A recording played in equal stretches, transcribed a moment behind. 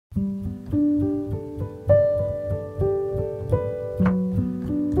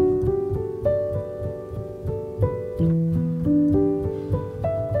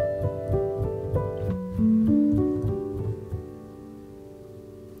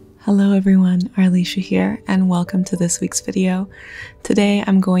Hello everyone, Arlisha here, and welcome to this week's video. Today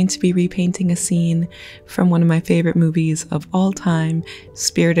I'm going to be repainting a scene from one of my favorite movies of all time,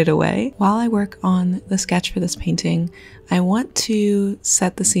 Spirited Away. While I work on the sketch for this painting, I want to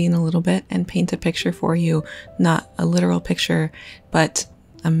set the scene a little bit and paint a picture for you, not a literal picture, but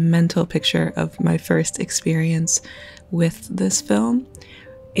a mental picture of my first experience with this film.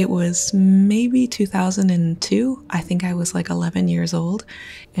 It was maybe 2002. I think I was like 11 years old,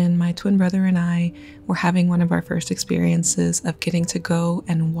 and my twin brother and I were having one of our first experiences of getting to go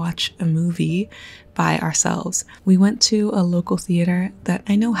and watch a movie by ourselves. We went to a local theater that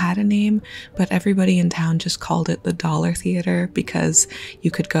I know had a name, but everybody in town just called it the Dollar Theater because you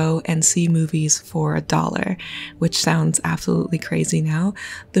could go and see movies for $1, which sounds absolutely crazy now.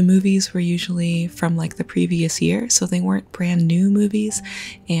 The movies were usually from like the previous year, so they weren't brand new movies,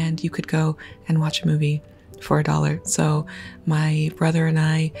 and you could go and watch a movie for $1. So my brother and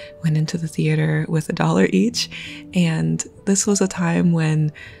I went into the theater with $1 each, and this was a time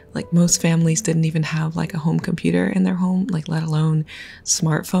when like most families didn't even have like a home computer in their home, like let alone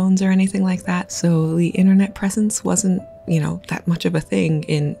smartphones or anything like that. So the internet presence wasn't, that much of a thing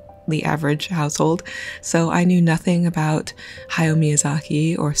in the average household. So I knew nothing about Hayao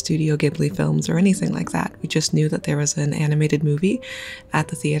Miyazaki or Studio Ghibli films or anything like that. We just knew that there was an animated movie at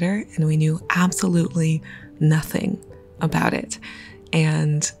the theater, and we knew absolutely nothing about it.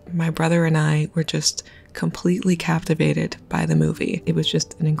 And my brother and I were just completely captivated by the movie. It was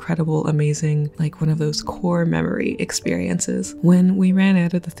just an incredible, amazing, like one of those core memory experiences. When we ran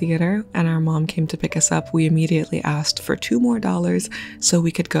out of the theater and our mom came to pick us up, we immediately asked for $2 more so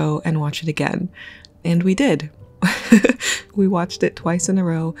we could go and watch it again. And we did. We watched it twice in a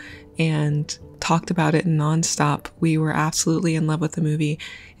row and talked about it nonstop. We were absolutely in love with the movie,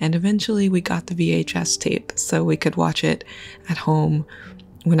 and eventually we got the VHS tape so we could watch it at home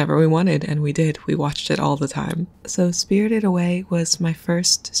whenever we wanted, and we did. We watched it all the time. So Spirited Away was my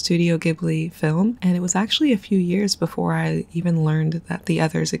first Studio Ghibli film, and it was actually a few years before I even learned that the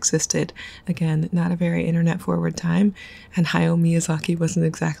others existed. Again, not a very internet forward time, and Hayao Miyazaki wasn't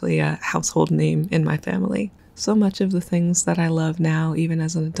exactly a household name in my family. So much of the things that I love now, even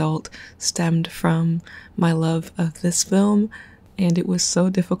as an adult, stemmed from my love of this film, and it was so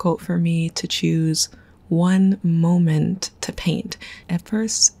difficult for me to choose one moment to paint. At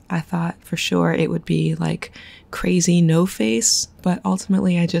first, I thought for sure it would be like crazy no face, but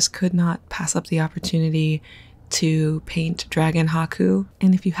ultimately I just could not pass up the opportunity to paint Dragon Haku.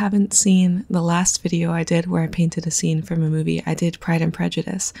 And if you haven't seen the last video I did where I painted a scene from a movie, I did Pride and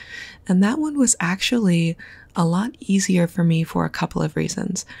Prejudice. And that one was actually a lot easier for me for a couple of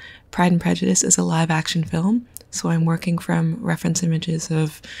reasons. Pride and Prejudice is a live action film, so I'm working from reference images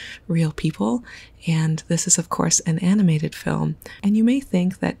of real people, and this is of course an animated film. And you may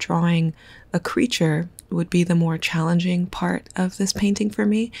think that drawing a creature would be the more challenging part of this painting for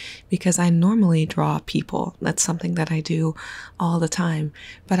me, because I normally draw people. That's something that I do all the time.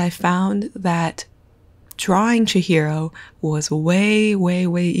 But I found that drawing Chihiro was way, way,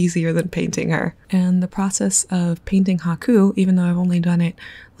 way easier than painting her. And the process of painting Haku, even though I've only done it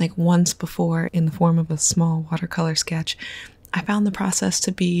like once before in the form of a small watercolor sketch, I found the process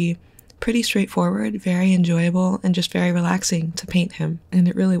to be pretty straightforward, very enjoyable, and just very relaxing to paint him. And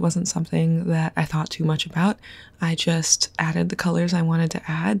it really wasn't something that I thought too much about. I just added the colors I wanted to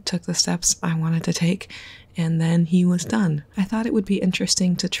add, took the steps I wanted to take, and then he was done. I thought it would be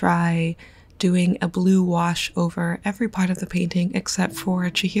interesting to try doing a blue wash over every part of the painting except for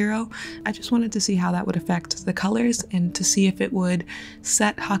Chihiro. I just wanted to see how that would affect the colors and to see if it would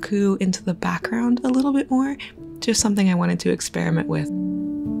set Haku into the background a little bit more. Just something I wanted to experiment with.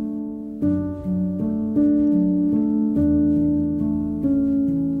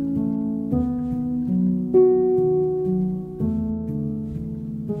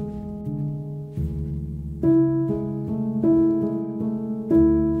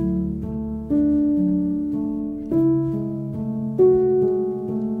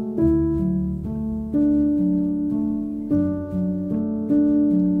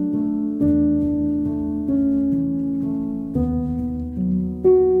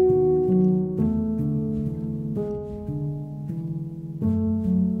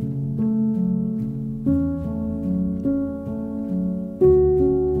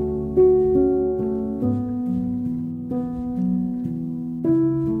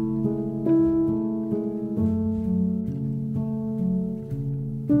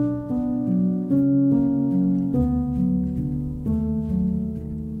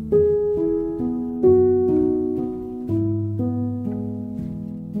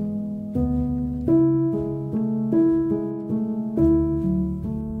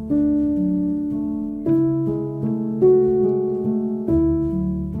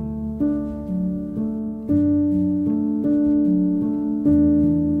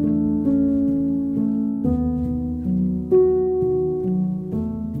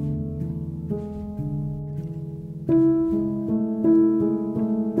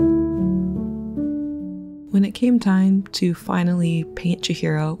 time to finally paint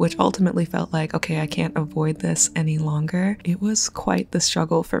Chihiro, which ultimately felt like, okay, I can't avoid this any longer, it was quite the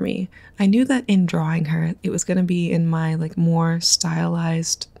struggle for me. I knew that in drawing her, it was going to be in my like more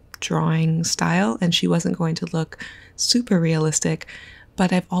stylized drawing style, and she wasn't going to look super realistic,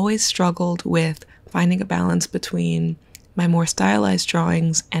 but I've always struggled with finding a balance between my more stylized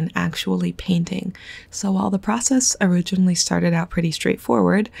drawings and actually painting. So while the process originally started out pretty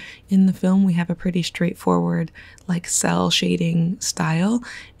straightforward, in the film we have a pretty straightforward like cell shading style,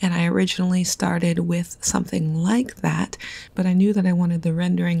 and I originally started with something like that, but I knew that I wanted the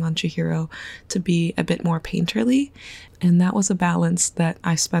rendering on Chihiro to be a bit more painterly, and that was a balance that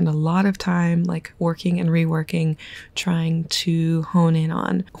I spent a lot of time like working and reworking, trying to hone in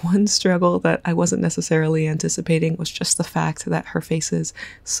on. One struggle that I wasn't necessarily anticipating was just the fact that her face is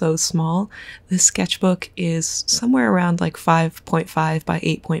so small. This sketchbook is somewhere around like 5.5 by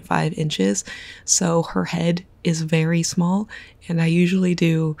 8.5 inches, so her head is very small, and I usually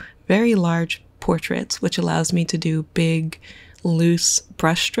do very large portraits, which allows me to do big loose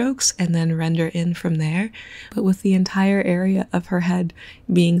brush strokes and then render in from there. But with the entire area of her head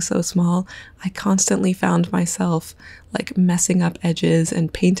being so small, I constantly found myself like messing up edges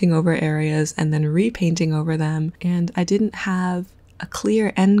and painting over areas and then repainting over them, and I didn't have a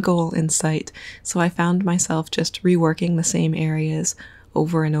clear end goal in sight, so I found myself just reworking the same areas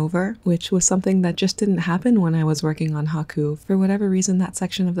over and over, which was something that just didn't happen when I was working on Haku. For whatever reason, that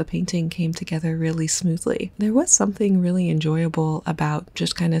section of the painting came together really smoothly. There was something really enjoyable about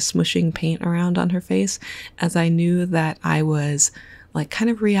just kind of smushing paint around on her face, as I knew that I was like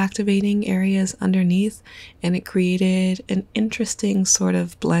kind of reactivating areas underneath, and it created an interesting sort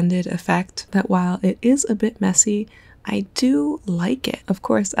of blended effect that, while it is a bit messy, I do like it. Of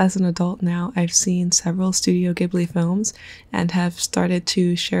course, as an adult now, I've seen several Studio Ghibli films and have started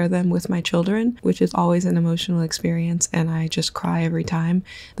to share them with my children, which is always an emotional experience, and I just cry every time.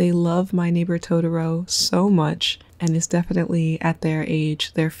 They love My Neighbor Totoro so much, and it's definitely at their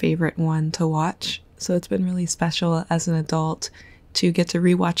age their favorite one to watch. So it's been really special as an adult to get to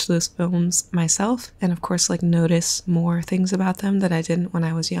rewatch those films myself, and of course like notice more things about them that I didn't when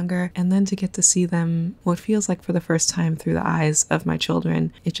I was younger, and then to get to see them what feels like for the first time through the eyes of my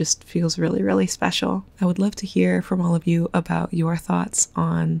children. It just feels really, really special. I would love to hear from all of you about your thoughts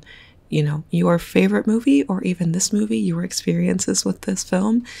on, you know, your favorite movie, or even this movie, your experiences with this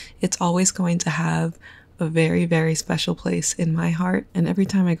film. It's always going to have a very, very special place in my heart, and every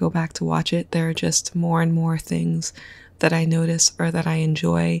time I go back to watch it, there are just more and more things that I notice or that I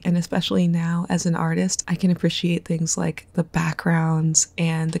enjoy. And especially now as an artist, I can appreciate things like the backgrounds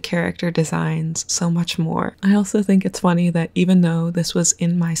and the character designs so much more. I also think it's funny that even though this was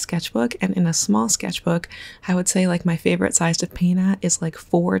in my sketchbook and in a small sketchbook, I would say like my favorite size to paint at is like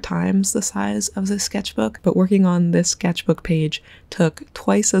 4 times the size of this sketchbook, but working on this sketchbook page took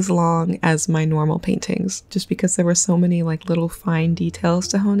twice as long as my normal paintings, just because there were so many like little fine details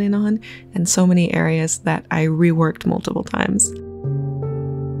to hone in on and so many areas that I reworked multiple times.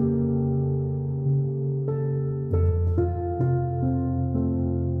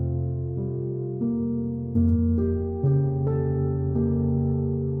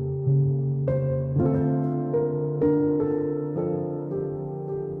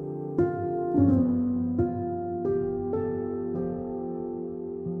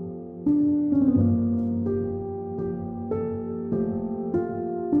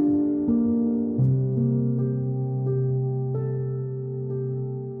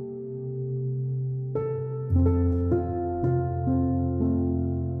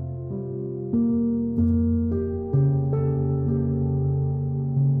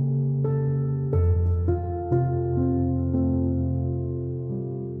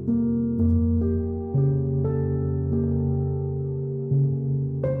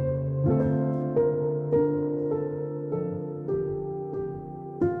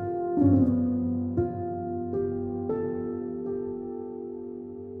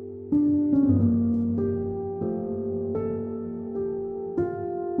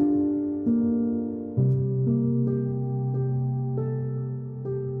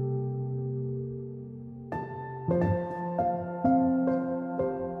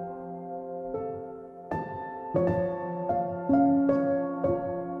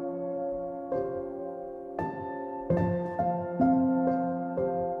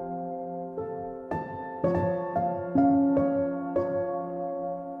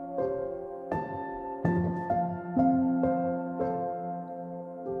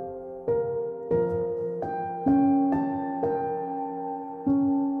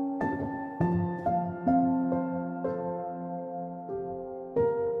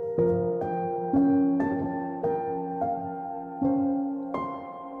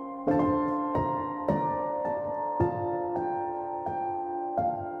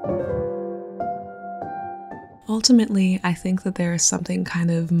 Ultimately, I think that there is something kind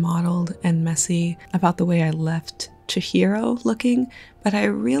of mottled and messy about the way I left Chihiro looking, but I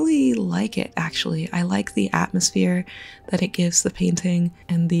really like it actually. I like the atmosphere that it gives the painting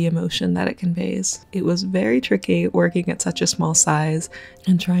and the emotion that it conveys. It was very tricky working at such a small size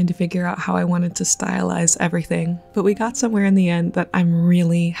and trying to figure out how I wanted to stylize everything, but we got somewhere in the end that I'm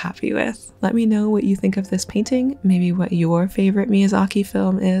really happy with. Let me know what you think of this painting, maybe what your favorite Miyazaki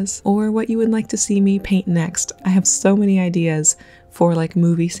film is, or what you would like to see me paint next. I have so many ideas for like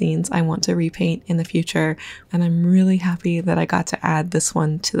movie scenes I want to repaint in the future, and I'm really happy that I got to add this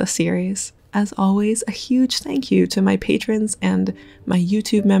one to the series. As always, a huge thank you to my patrons and my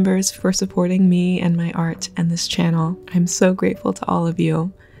YouTube members for supporting me and my art and this channel. I'm so grateful to all of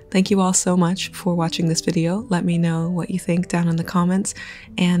you. Thank you all so much for watching this video. Let me know what you think down in the comments,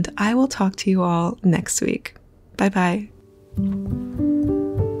 and I will talk to you all next week. Bye bye.